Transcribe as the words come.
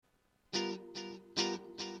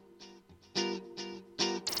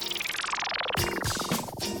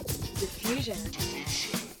Diffusion,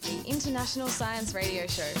 the international science radio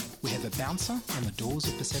show. We have a bouncer on the doors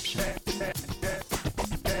of perception.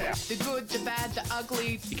 The good, the bad, the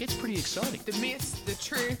ugly. It gets pretty exciting. The myths, the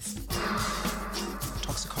truths.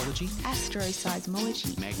 Toxicology.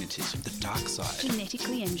 Astroseismology. Magnetism. The dark side.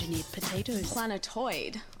 Genetically engineered potatoes.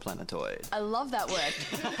 Planetoid. Planetoid. I love that word.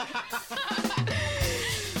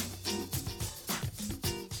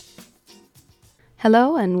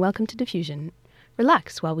 Hello and welcome to Diffusion.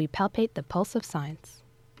 Relax while we palpate the pulse of science.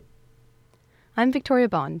 I'm Victoria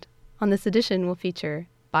Bond. On this edition we'll feature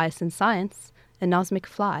Bias in Science, Anosmic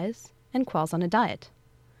Flies, and Qualls on a Diet.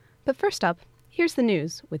 But first up, here's the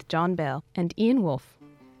news with John Bale and Ian Wolfe.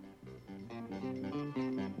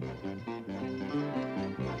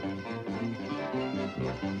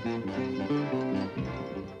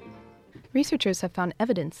 Researchers have found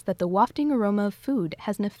evidence that the wafting aroma of food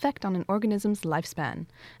has an effect on an organism's lifespan,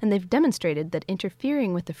 and they've demonstrated that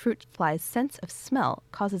interfering with the fruit fly's sense of smell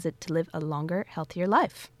causes it to live a longer, healthier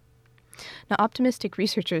life. Now, optimistic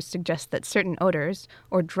researchers suggest that certain odors,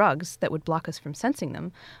 or drugs that would block us from sensing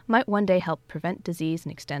them, might one day help prevent disease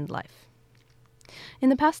and extend life. In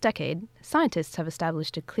the past decade, scientists have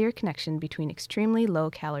established a clear connection between extremely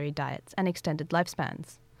low-calorie diets and extended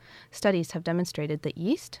lifespans. Studies have demonstrated that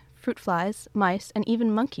yeast, fruit flies, mice, and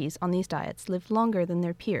even monkeys on these diets live longer than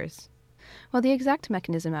their peers. While the exact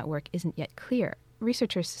mechanism at work isn't yet clear,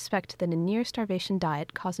 researchers suspect that a near-starvation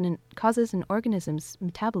diet causes an organism's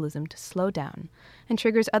metabolism to slow down and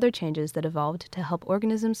triggers other changes that evolved to help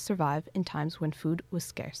organisms survive in times when food was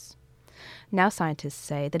scarce. Now scientists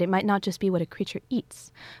say that it might not just be what a creature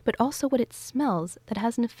eats, but also what it smells that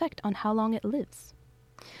has an effect on how long it lives.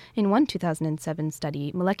 In one 2007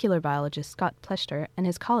 study, molecular biologist Scott Pleshter and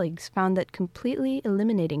his colleagues found that completely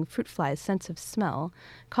eliminating fruit flies' sense of smell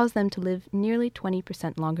caused them to live nearly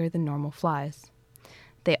 20% longer than normal flies.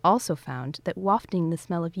 They also found that wafting the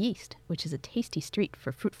smell of yeast, which is a tasty treat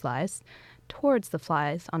for fruit flies, towards the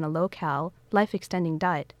flies on a low-cal, life-extending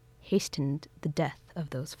diet hastened the death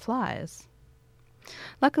of those flies.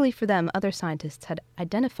 Luckily for them, other scientists had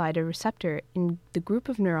identified a receptor in the group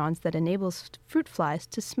of neurons that enables fruit flies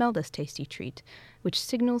to smell this tasty treat, which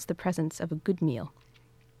signals the presence of a good meal.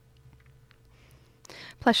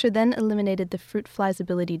 Plesher then eliminated the fruit fly's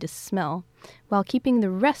ability to smell, while keeping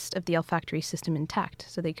the rest of the olfactory system intact,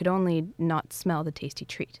 so they could only not smell the tasty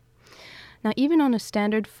treat. Now, even on a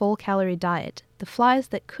standard full-calorie diet, the flies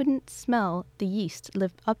that couldn't smell the yeast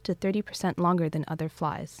lived up to 30% longer than other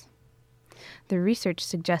flies. The research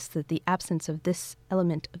suggests that the absence of this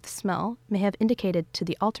element of the smell may have indicated to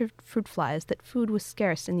the altered fruit flies that food was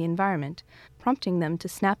scarce in the environment, prompting them to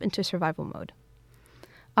snap into survival mode.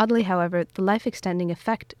 Oddly, however, the life-extending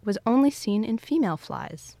effect was only seen in female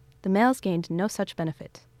flies. The males gained no such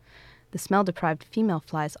benefit. The smell-deprived female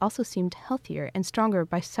flies also seemed healthier and stronger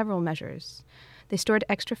by several measures. They stored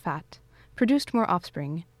extra fat, produced more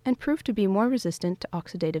offspring, and proved to be more resistant to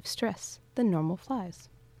oxidative stress than normal flies.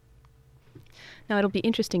 Now, it'll be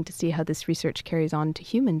interesting to see how this research carries on to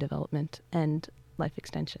human development and life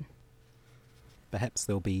extension. Perhaps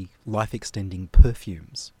there'll be life-extending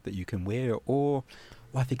perfumes that you can wear, or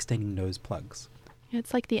life-extending nose plugs. Yeah,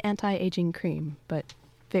 it's like the anti-aging cream, but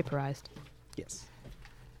vaporized. Yes.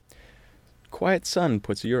 Quiet sun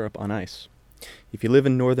puts Europe on ice. If you live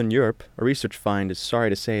in Northern Europe, a research find is sorry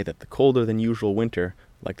to say that the colder than usual winter,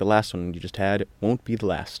 like the last one you just had, won't be the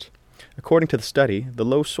last. According to the study, the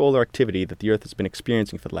low solar activity that the Earth has been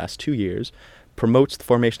experiencing for the last 2 years promotes the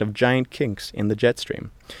formation of giant kinks in the jet stream.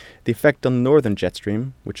 The effect on the northern jet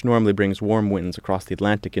stream, which normally brings warm winds across the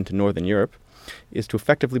Atlantic into northern Europe, is to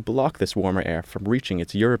effectively block this warmer air from reaching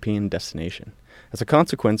its European destination. As a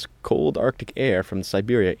consequence, cold Arctic air from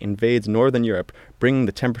Siberia invades northern Europe, bringing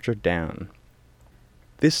the temperature down.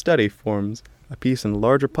 This study forms a piece in the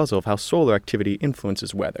larger puzzle of how solar activity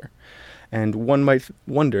influences weather. And one might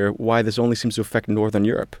wonder why this only seems to affect northern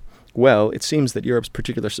Europe. Well, it seems that Europe's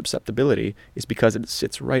particular susceptibility is because it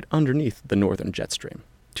sits right underneath the northern jet stream.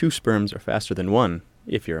 2 sperms are faster than 1,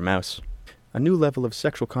 if you're a mouse. A new level of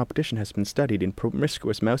sexual competition has been studied in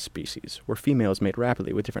promiscuous mouse species, where females mate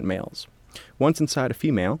rapidly with different males. Once inside a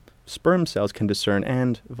female, sperm cells can discern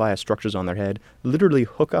and, via structures on their head, literally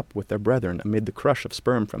hook up with their brethren amid the crush of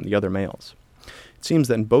sperm from the other males. It seems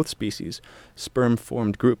that in both species, sperm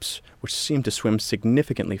formed groups which seem to swim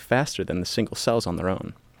significantly faster than the single cells on their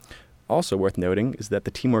own. Also worth noting is that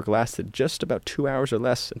the teamwork lasted just about 2 hours or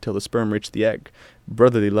less until the sperm reached the egg.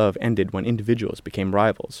 Brotherly love ended when individuals became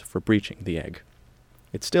rivals for breaching the egg.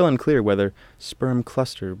 It's still unclear whether sperm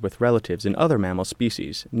clustered with relatives in other mammal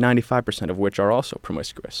species, 95% of which are also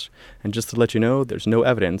promiscuous. And just to let you know, there's no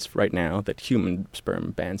evidence right now that human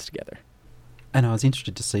sperm bands together. And I was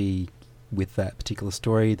interested to see with that particular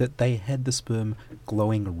story that they had the sperm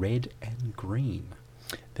glowing red and green.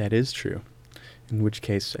 That is true. In which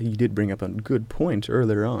case, you did bring up a good point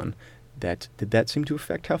earlier on. Did that seem to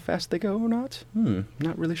affect how fast they go or not?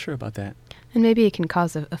 Not really sure about that. And maybe it can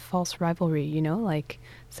cause a false rivalry, like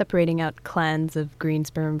separating out clans of green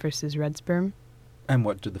sperm versus red sperm. And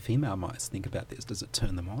what do the female mice think about this? Does it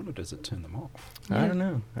turn them on or does it turn them off? I don't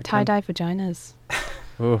know. Tie-dye vaginas.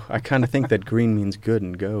 Oh, I kind of think that green means good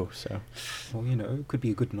and go, so... Well, it could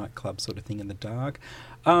be a good nightclub sort of thing in the dark.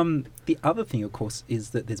 The other thing, of course,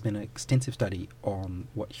 is that there's been an extensive study on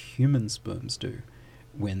what human sperms do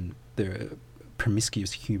when they're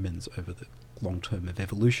promiscuous humans over the long term of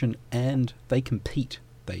evolution, and they compete.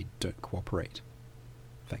 They don't cooperate.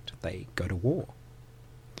 In fact, they go to war.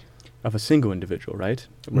 Of a single individual, right?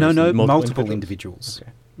 No, multiple individuals.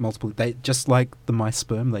 Okay. They just like the mice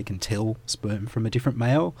sperm, they can tell sperm from a different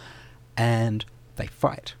male, and they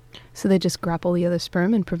fight. So they just grapple the other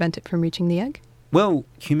sperm and prevent it from reaching the egg? Well,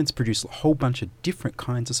 humans produce a whole bunch of different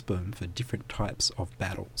kinds of sperm for different types of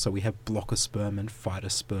battle. So we have blocker sperm and fighter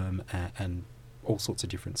sperm and all sorts of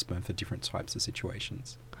different sperm for different types of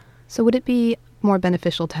situations. So would it be more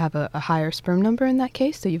beneficial to have a higher sperm number in that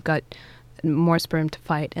case? So you've got more sperm to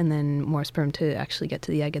fight and then more sperm to actually get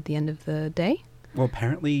to the egg at the end of the day? Well,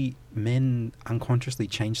 apparently men unconsciously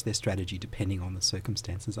change their strategy depending on the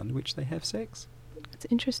circumstances under which they have sex. It's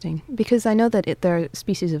interesting, because I know that there are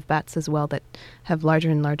species of bats as well that have larger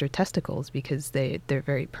and larger testicles because they're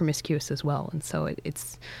very promiscuous as well, and so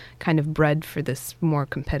it's kind of bred for this more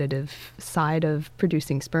competitive side of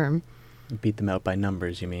producing sperm. Beat them out by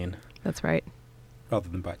numbers, you mean? That's right. Rather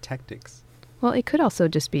than by tactics. Well, it could also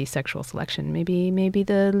just be sexual selection. Maybe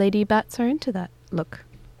the lady bats are into that look.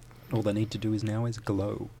 All they need to do is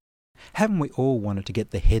glow. Haven't we all wanted to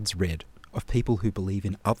get the heads read of people who believe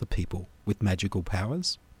in other people with magical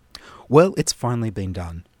powers? Well, it's finally been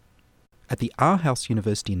done. At the Aarhus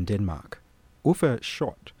University in Denmark, Uffe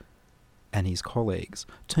Schott and his colleagues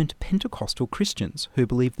turned to Pentecostal Christians who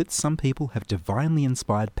believe that some people have divinely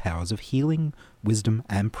inspired powers of healing, wisdom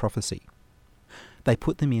and prophecy. They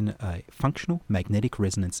put them in a functional magnetic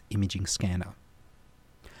resonance imaging scanner.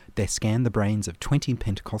 They scanned the brains of 20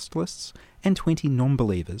 Pentecostalists and 20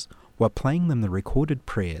 non-believers while playing them the recorded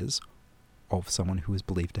prayers of someone who is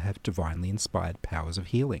believed to have divinely inspired powers of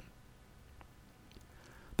healing.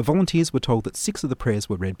 The volunteers were told that 6 of the prayers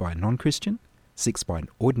were read by a non-Christian, 6 by an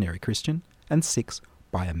ordinary Christian, and 6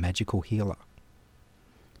 by a magical healer.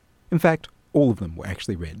 In fact, all of them were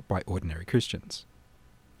actually read by ordinary Christians.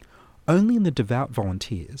 Only in the devout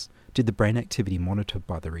volunteers did the brain activity monitored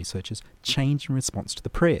by the researchers change in response to the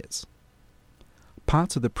prayers.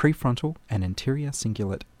 Parts of the prefrontal and anterior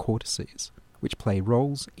cingulate cortices, which play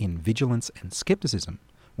roles in vigilance and skepticism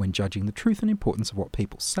when judging the truth and importance of what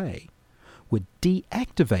people say, were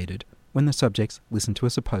deactivated when the subjects listened to a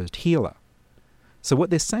supposed healer. So what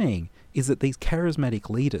they're saying is that these charismatic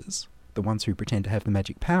leaders, the ones who pretend to have the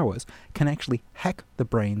magic powers, can actually hack the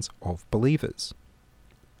brains of believers.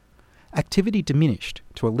 Activity diminished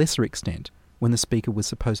to a lesser extent when the speaker was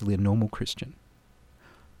supposedly a normal Christian.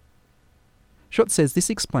 Schott says this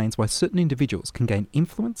explains why certain individuals can gain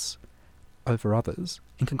influence over others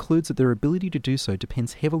and concludes that their ability to do so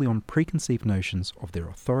depends heavily on preconceived notions of their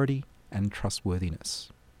authority and trustworthiness.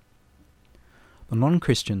 The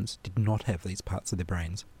non-Christians did not have these parts of their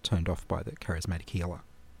brains turned off by the charismatic healer.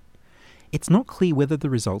 It's not clear whether the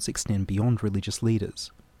results extend beyond religious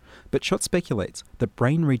leaders, but Schott speculates that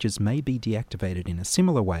brain regions may be deactivated in a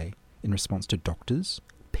similar way in response to doctors,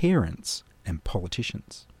 parents, and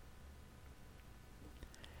politicians.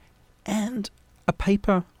 And a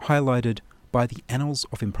paper highlighted by the Annals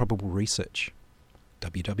of Improbable Research,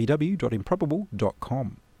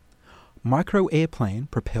 www.improbable.com. Micro-airplane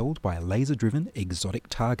propelled by a laser-driven exotic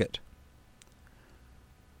target.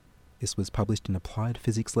 This was published in Applied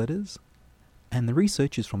Physics Letters, and the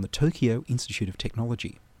research is from the Tokyo Institute of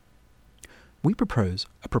Technology. We propose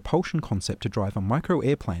a propulsion concept to drive a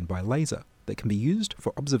micro-airplane by laser that can be used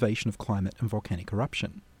for observation of climate and volcanic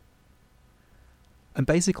eruption. And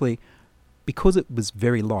basically, because it was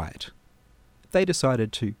very light, they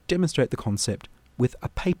decided to demonstrate the concept with a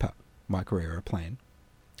paper micro-aeroplane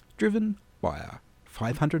driven by a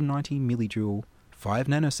 590 millijoule 5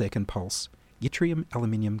 nanosecond pulse yttrium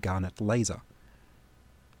aluminium garnet laser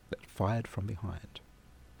that fired from behind.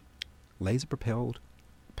 Laser propelled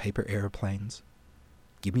paper aeroplanes.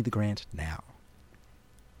 Give me the grant now.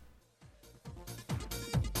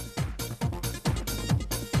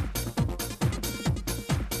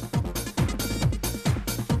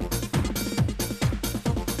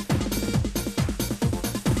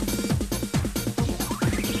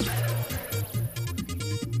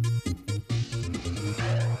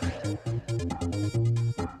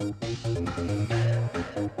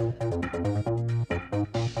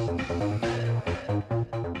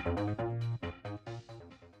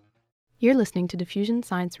 You're listening to Diffusion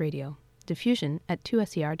Science Radio, diffusion at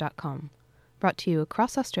 2ser.com, brought to you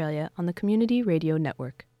across Australia on the Community Radio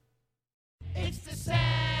Network. It's the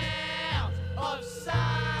sound of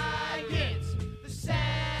science. The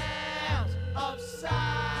sound of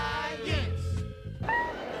science.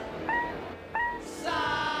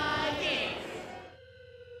 Science.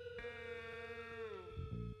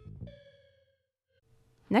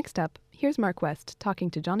 Next up, here's Mark West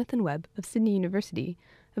talking to Jonathan Webb of Sydney University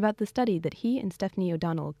about the study that he and Stephanie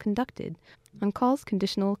O'Donnell conducted on quolls'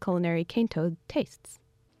 conditional culinary cane toad tastes.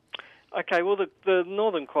 Okay, well, the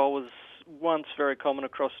northern quoll was once very common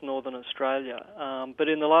across northern Australia, but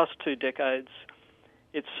in the last 2 decades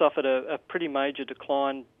it's suffered a pretty major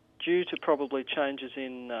decline due to probably changes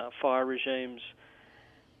in fire regimes,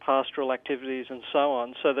 pastoral activities and so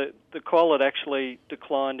on. So the quoll had actually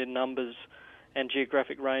declined in numbers and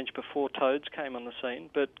geographic range before toads came on the scene.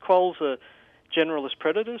 But quolls are generalist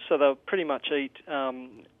predators, so they'll pretty much eat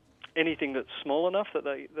anything that's small enough that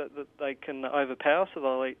they can overpower. So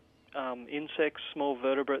they'll eat insects, small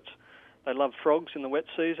vertebrates. They love frogs in the wet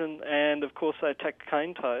season, and of course they attack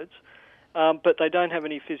cane toads. But they don't have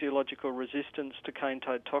any physiological resistance to cane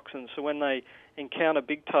toad toxins. So when they encounter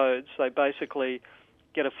big toads, they basically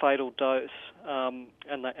get a fatal dose, and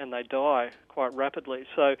they die quite rapidly.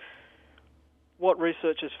 So what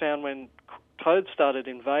researchers found when toads started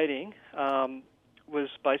invading was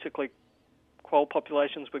basically quoll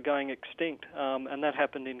populations were going extinct, and that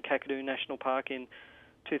happened in Kakadu National Park in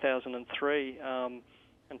 2003 and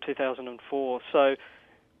 2004. So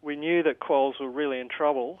we knew that quolls were really in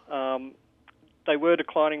trouble. They were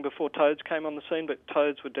declining before toads came on the scene, but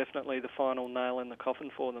toads were definitely the final nail in the coffin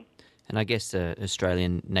for them. And I guess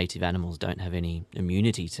Australian native animals don't have any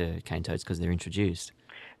immunity to cane toads because they're introduced.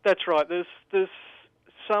 That's right. There's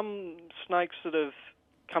some snakes that have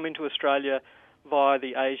come into Australia via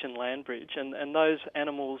the Asian land bridge, and those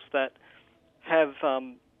animals that have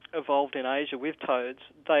evolved in Asia with toads,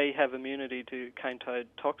 they have immunity to cane toad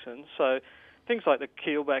toxins. So things like the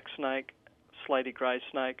keelback snake, slaty grey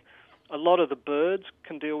snake, a lot of the birds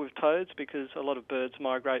can deal with toads because a lot of birds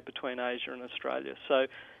migrate between Asia and Australia. So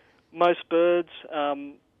most birds are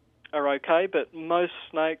okay, but most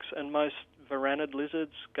snakes and most varanid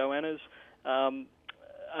lizards, goannas,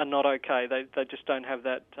 are not okay. They just don't have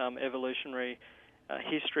that evolutionary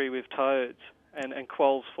history with toads, and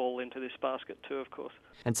quolls fall into this basket too, of course.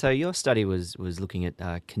 And so your study was looking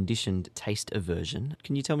at conditioned taste aversion.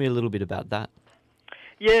 Can you tell me a little bit about that?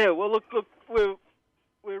 Yeah, well, look, we're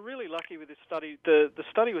really lucky with this study. The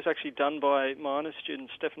study was actually done by my honours student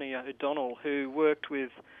Stephanie O'Donnell, who worked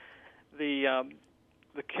with the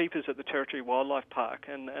keepers at the Territory Wildlife Park,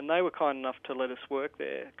 and they were kind enough to let us work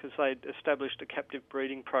there because they'd established a captive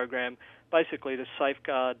breeding program basically to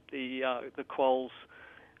safeguard the quolls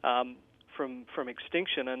from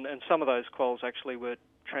extinction, and some of those quolls actually were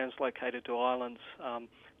translocated to islands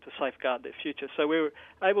to safeguard their future. So we were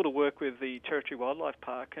able to work with the Territory Wildlife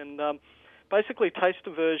Park, and basically taste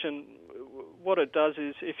aversion, what it does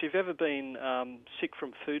is, if you've ever been sick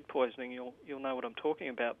from food poisoning, you'll know what I'm talking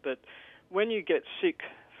about, but when you get sick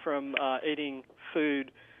from eating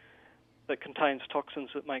food that contains toxins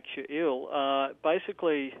that make you ill,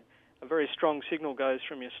 basically a very strong signal goes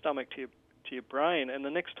from your stomach to your brain, and the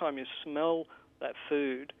next time you smell that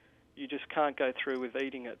food, you just can't go through with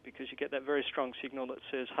eating it because you get that very strong signal that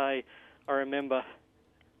says, hey, I remember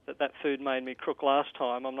that food made me crook last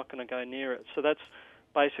time, I'm not going to go near it. So that's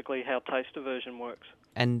basically how taste aversion works.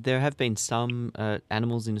 And there have been some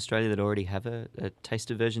animals in Australia that already have a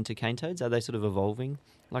taste aversion to cane toads. Are they sort of evolving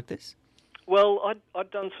like this? Well,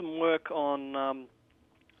 I'd done some work on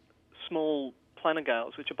small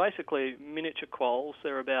planigales, which are basically miniature quolls.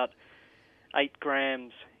 They're about 8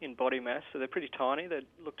 grams in body mass, so they're pretty tiny. They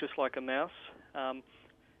look just like a mouse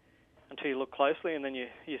until you look closely, and then you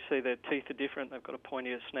see their teeth are different. They've got a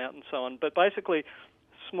pointier snout and so on. But basically,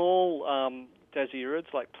 small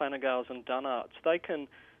dasyurids like planigales and dunnarts, they can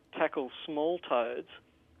tackle small toads,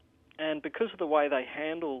 and because of the way they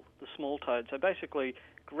handle the small toads, they basically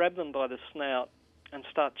grab them by the snout and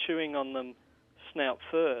start chewing on them snout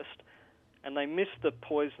first, and they miss the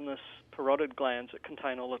poisonous parotid glands that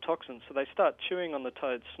contain all the toxins. So they start chewing on the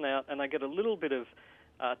toad's snout and they get a little bit of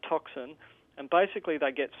toxin, and basically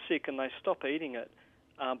they get sick and they stop eating it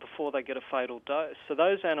before they get a fatal dose. So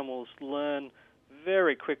those animals learn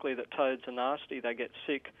very quickly that toads are nasty. They get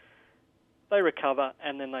sick, they recover,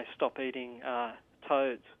 and then they stop eating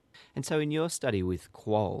toads. And so in your study with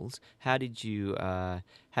quolls, how did you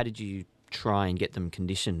try and get them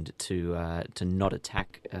conditioned to not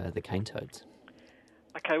attack the cane toads?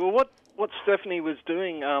 Okay, well, what Stephanie was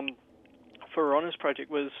doing for her honours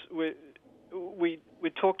project was we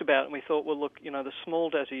talked about it and we thought, well, look, the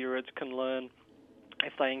small dasyurids can learn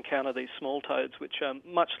if they encounter these small toads, which are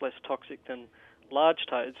much less toxic than large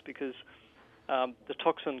toads, because the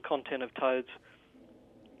toxin content of toads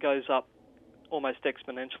goes up almost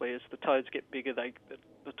exponentially. As the toads get bigger,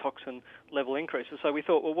 the toxin level increases. So we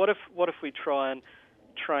thought, well, what if we try and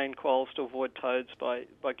train quolls to avoid toads by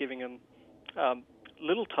giving them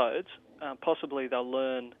little toads? Possibly they'll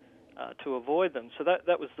learn to avoid them. So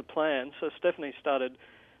that was the plan. So Stephanie started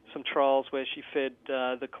some trials where she fed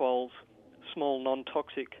the quolls small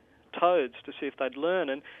non-toxic toads to see if they'd learn.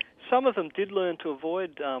 And some of them did learn to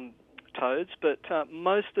avoid toads, but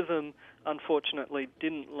most of them, unfortunately,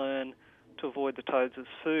 didn't learn to avoid the toads as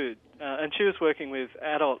food. And she was working with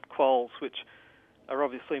adult quolls, which are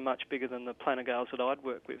obviously much bigger than the planigales that I'd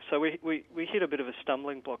work with. So we hit a bit of a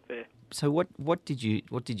stumbling block there. So what did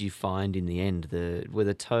you find in the end? Were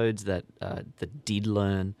the toads that did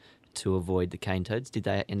learn to avoid the cane toads, did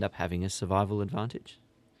they end up having a survival advantage?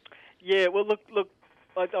 Yeah, well, look,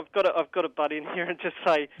 I've got to butt in here and just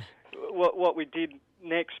say what we did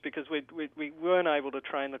next, because we weren't able to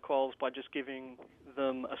train the quolls by just giving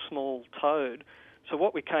them a small toad. So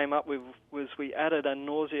what we came up with was we added a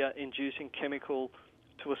nausea-inducing chemical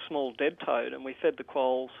to a small dead toad, and we fed the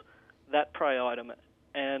quolls that prey item.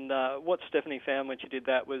 And what Stephanie found when she did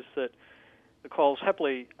that was that the quolls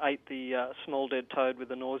happily ate the small dead toad with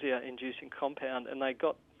the nausea-inducing compound, and they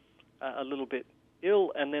got a little bit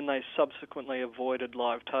ill, and then they subsequently avoided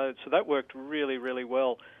live toads. So that worked really, really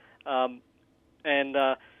well. And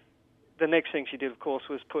the next thing she did, of course,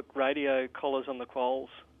 was put radio collars on the quolls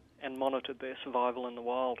and monitored their survival in the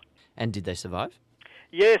wild. And did they survive?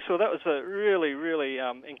 Yes, well, that was a really, really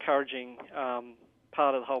encouraging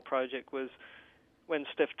part of the whole project, was when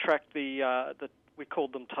Steph tracked we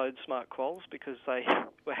called them toad smart quolls because they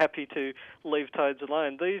were happy to leave toads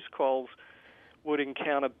alone. These quolls would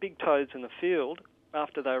encounter big toads in the field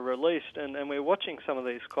after they were released, and we were watching some of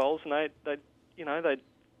these quolls, and they'd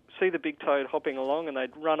see the big toad hopping along, and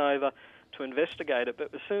they'd run over to investigate it.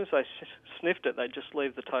 But as soon as they sniffed it, they'd just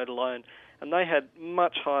leave the toad alone, and they had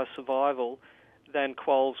much higher survival than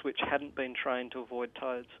quolls which hadn't been trained to avoid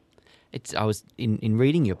toads. I was in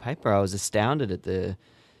reading your paper, I was astounded at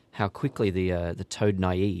how quickly the toad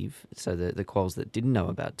naive, so the quolls that didn't know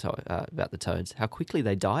about the toads, how quickly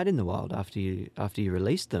they died in the wild after you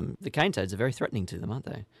released them. The cane toads are very threatening to them, aren't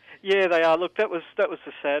they? Yeah, they are. Look, that was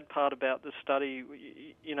the sad part about the study.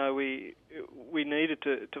 We needed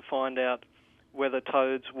to find out whether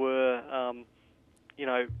toads were,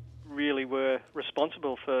 really were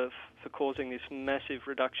responsible for causing this massive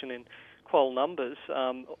reduction in quoll numbers.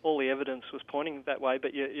 All the evidence was pointing that way,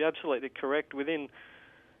 but you're absolutely correct. Within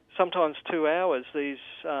sometimes 2 hours, these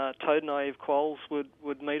toad-naive quolls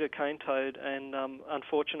would meet a cane toad, and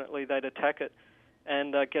unfortunately they'd attack it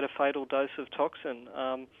and get a fatal dose of toxin.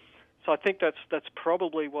 So I think that's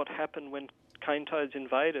probably what happened when cane toads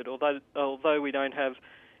invaded. Although we don't have,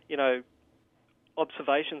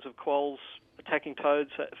 observations of quolls attacking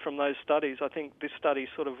toads from those studies, I think this study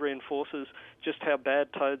sort of reinforces just how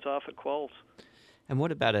bad toads are for quolls. And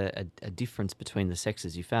what about a difference between the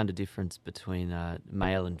sexes? You found a difference between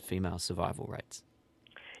male and female survival rates.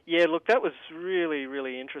 Yeah, look, that was really,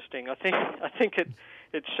 really interesting. I think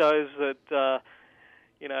it shows that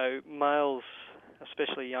males,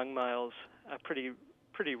 especially young males, are pretty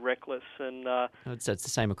reckless, and so it's the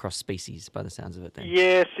same across species by the sounds of it. Then.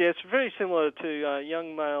 Yes, it's very similar to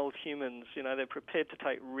young male humans. They're prepared to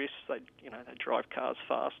take risks. They drive cars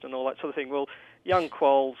fast and all that sort of thing. Well, young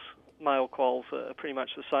quolls, male quolls, are pretty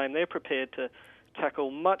much the same. They're prepared to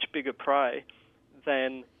tackle much bigger prey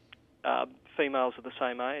than females of the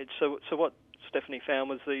same age. So what Stephanie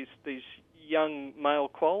found was these young male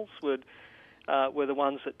quolls were the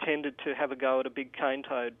ones that tended to have a go at a big cane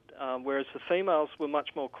toad, whereas the females were much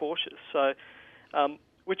more cautious. So,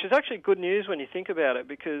 which is actually good news when you think about it,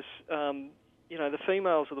 because the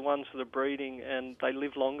females are the ones that are breeding and they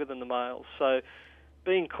live longer than the males. So,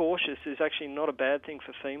 being cautious is actually not a bad thing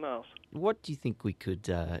for females. What do you think we could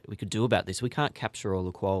do about this? We can't capture all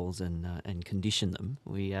the quolls and condition them.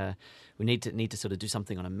 We need to sort of do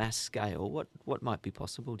something on a mass scale. What might be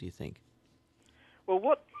possible, do you think? Well,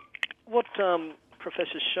 what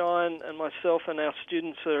Professor Shine and myself and our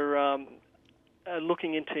students are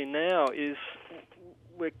looking into now is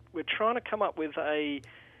we're trying to come up with a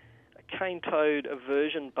cane toad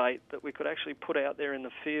aversion bait that we could actually put out there in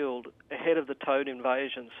the field ahead of the toad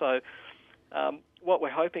invasion. So what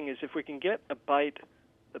we're hoping is if we can get a bait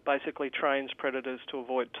that basically trains predators to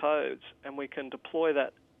avoid toads, and we can deploy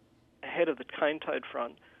that ahead of the cane toad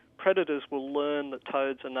front, predators will learn that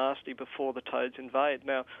toads are nasty before the toads invade.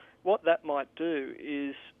 Now, what that might do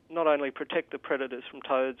is not only protect the predators from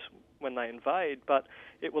toads when they invade, but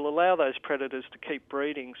it will allow those predators to keep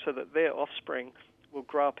breeding so that their offspring will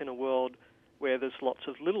grow up in a world where there's lots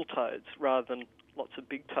of little toads rather than lots of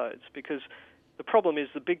big toads. Because the problem is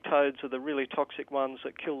the big toads are the really toxic ones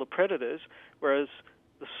that kill the predators, whereas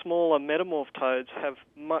the smaller metamorph toads have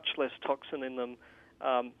much less toxin in them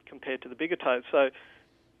compared to the bigger toads. So,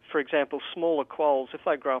 for example, smaller quolls, if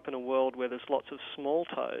they grow up in a world where there's lots of small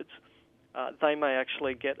toads, they may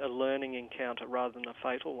actually get a learning encounter rather than a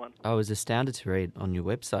fatal one. I was astounded to read on your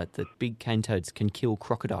website that big cane toads can kill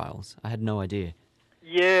crocodiles. I had no idea.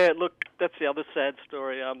 Yeah, look, that's the other sad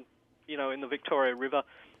story. In the Victoria River,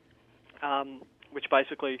 which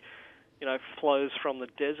basically, flows from the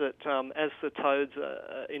desert, as the toads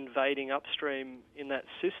are invading upstream in that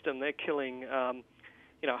system, they're killing,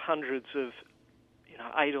 hundreds of,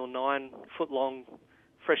 8 or 9 foot long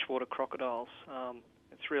freshwater crocodiles.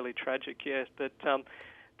 It's really tragic, yes, but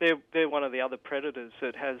they're one of the other predators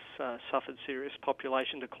that has suffered serious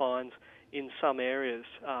population declines in some areas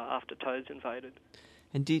after toads invaded.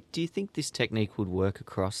 And do you think this technique would work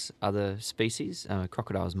across other species?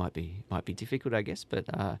 Crocodiles might be difficult, I guess, but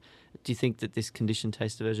do you think that this conditioned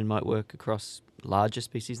taste aversion might work across larger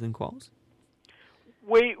species than quolls?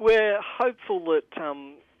 We're hopeful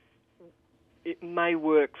that it may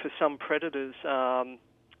work for some predators.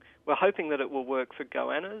 We're hoping that it will work for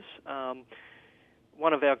goannas.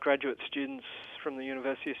 One of our graduate students from the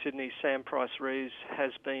University of Sydney, Sam Price-Rees,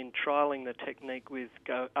 has been trialling the technique with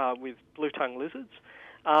blue-tongue lizards.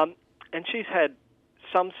 And she's had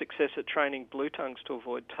some success at training blue tongues to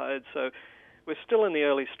avoid toads. So we're still in the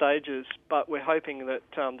early stages, but we're hoping that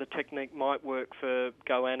the technique might work for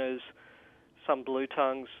goannas, some blue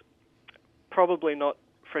tongues, probably not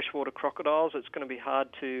freshwater crocodiles. It's going to be hard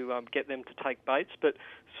to get them to take baits, but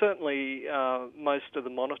certainly most of the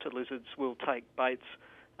monitor lizards will take baits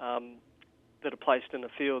that are placed in the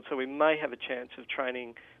field. So we may have a chance of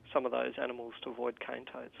training some of those animals to avoid cane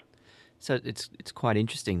toads. So it's quite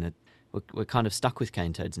interesting that we're kind of stuck with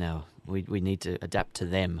cane toads now. We need to adapt to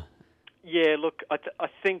them. Yeah, look, I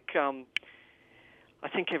think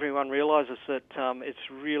everyone realises that it's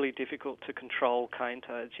really difficult to control cane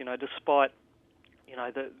toads. Despite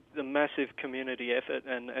the massive community effort,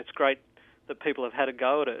 and it's great that people have had a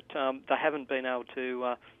go at it. They haven't been able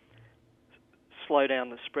to slow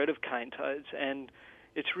down the spread of cane toads, and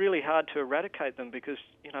it's really hard to eradicate them because,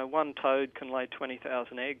 one toad can lay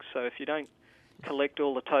 20,000 eggs. So if you don't collect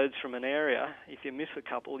all the toads from an area, if you miss a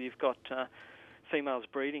couple, you've got females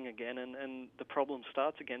breeding again, and the problem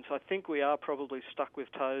starts again. So I think we are probably stuck with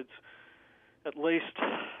toads at least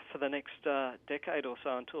for the next decade or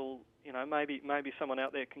so until, maybe someone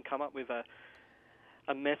out there can come up with a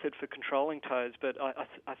method for controlling toads. But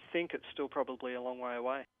I think it's still probably a long way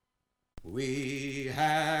away. We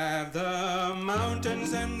have the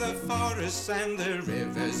mountains and the forests and the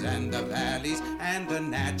rivers and the valleys and the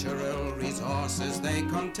natural resources they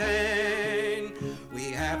contain.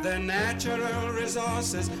 We have the natural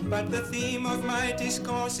resources, but the theme of my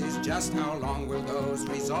discourse is just how long will those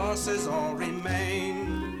resources all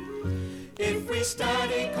remain? If we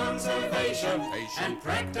study conservation and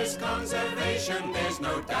practice conservation, there's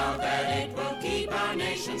no doubt that it will keep our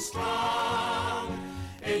nation strong.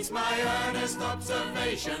 It's my earnest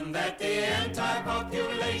observation that the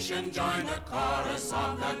anti-population join the chorus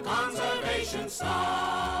of the conservation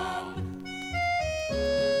song.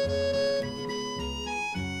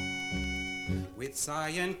 With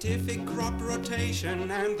scientific crop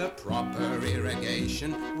rotation and the proper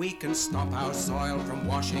irrigation, we can stop our soil from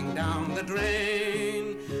washing down the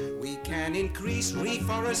drain. We can increase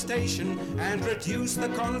reforestation and reduce the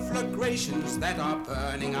conflagrations that are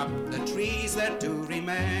burning up the trees that do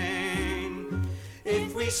remain.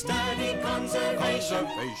 If we study conservation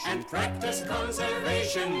and practice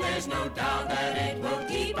conservation, there's no doubt that it will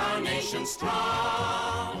keep our nation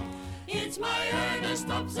strong. It's my earnest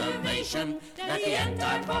observation that the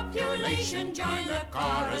anti-population join the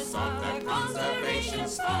chorus of the conservation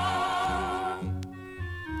song.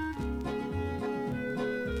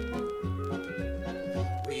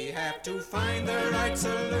 We have to find the right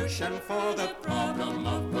solution for the problem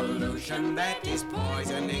of pollution that is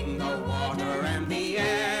poisoning the water and the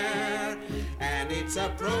air. And it's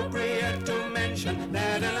appropriate to mention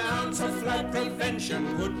that an ounce of flood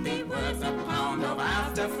prevention would be worth a pound of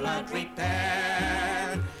after-flood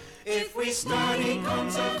repair. If we study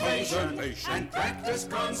conservation and practice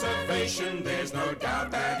conservation, there's no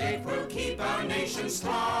doubt that it will keep our nation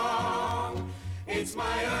strong. It's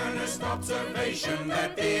my earnest observation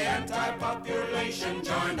that the anti-population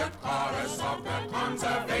join the chorus of the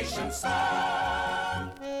conservation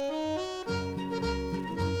song.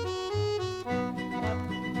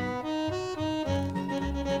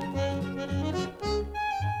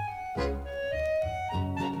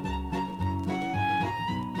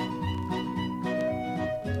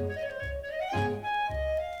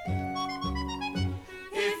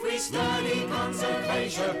 study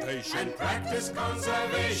conservation and practice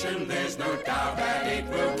conservation, there's no doubt that it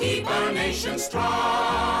will keep our nation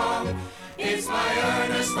strong. It's my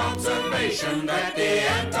earnest observation that the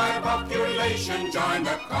anti-population join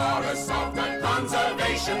the chorus of the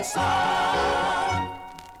conservation song.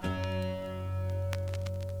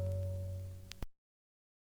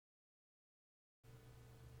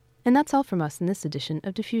 And that's all from us in this edition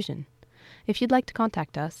of Diffusion. If you'd like to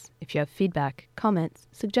contact us, if you have feedback, comments,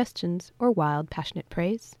 suggestions, or wild, passionate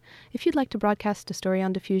praise, if you'd like to broadcast a story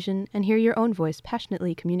on Diffusion and hear your own voice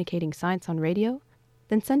passionately communicating science on radio,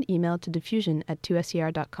 then send email to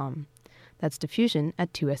diffusion@2ser.com. That's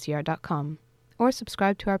diffusion@2ser.com. Or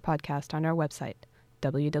subscribe to our podcast on our website,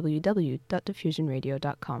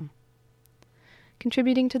 www.diffusionradio.com.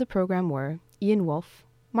 Contributing to the program were Ian Wolfe,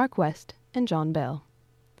 Mark West, and John Bell.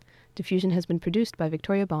 Diffusion has been produced by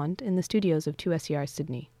Victoria Bond in the studios of 2SER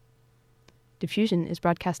Sydney. Diffusion is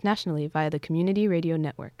broadcast nationally via the Community Radio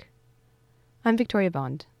Network. I'm Victoria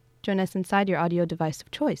Bond. Join us inside your audio device of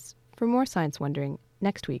choice for more science wondering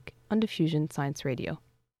next week on Diffusion Science Radio.